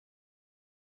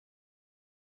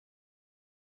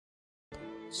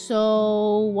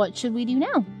So, what should we do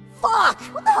now? Fuck!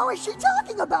 What the hell is she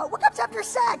talking about? What comes after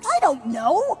sex? I don't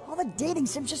know. All the dating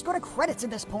sims just go to credits at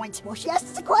this point. Well, she asked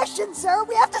us a question, sir.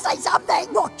 We have to say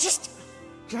something. Look, just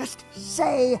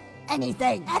say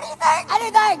anything.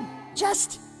 Anything!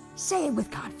 Just say it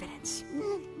with confidence.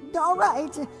 All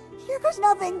right. Here goes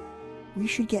nothing. We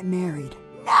should get married.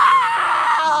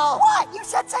 No! What? You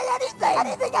said say anything.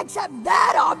 Anything except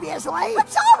that, obviously. I'm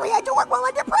sorry. I do work well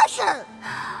under pressure.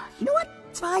 You know what?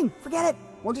 It's fine. Forget it.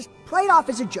 We'll just play it off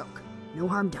as a joke. No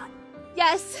harm done.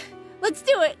 Yes, let's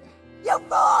do it. You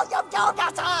fool! You duped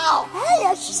us all!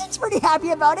 Hey, she seems pretty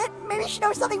happy about it. Maybe she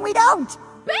knows something we don't.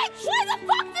 Bitch, why the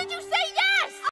fuck did you say yes?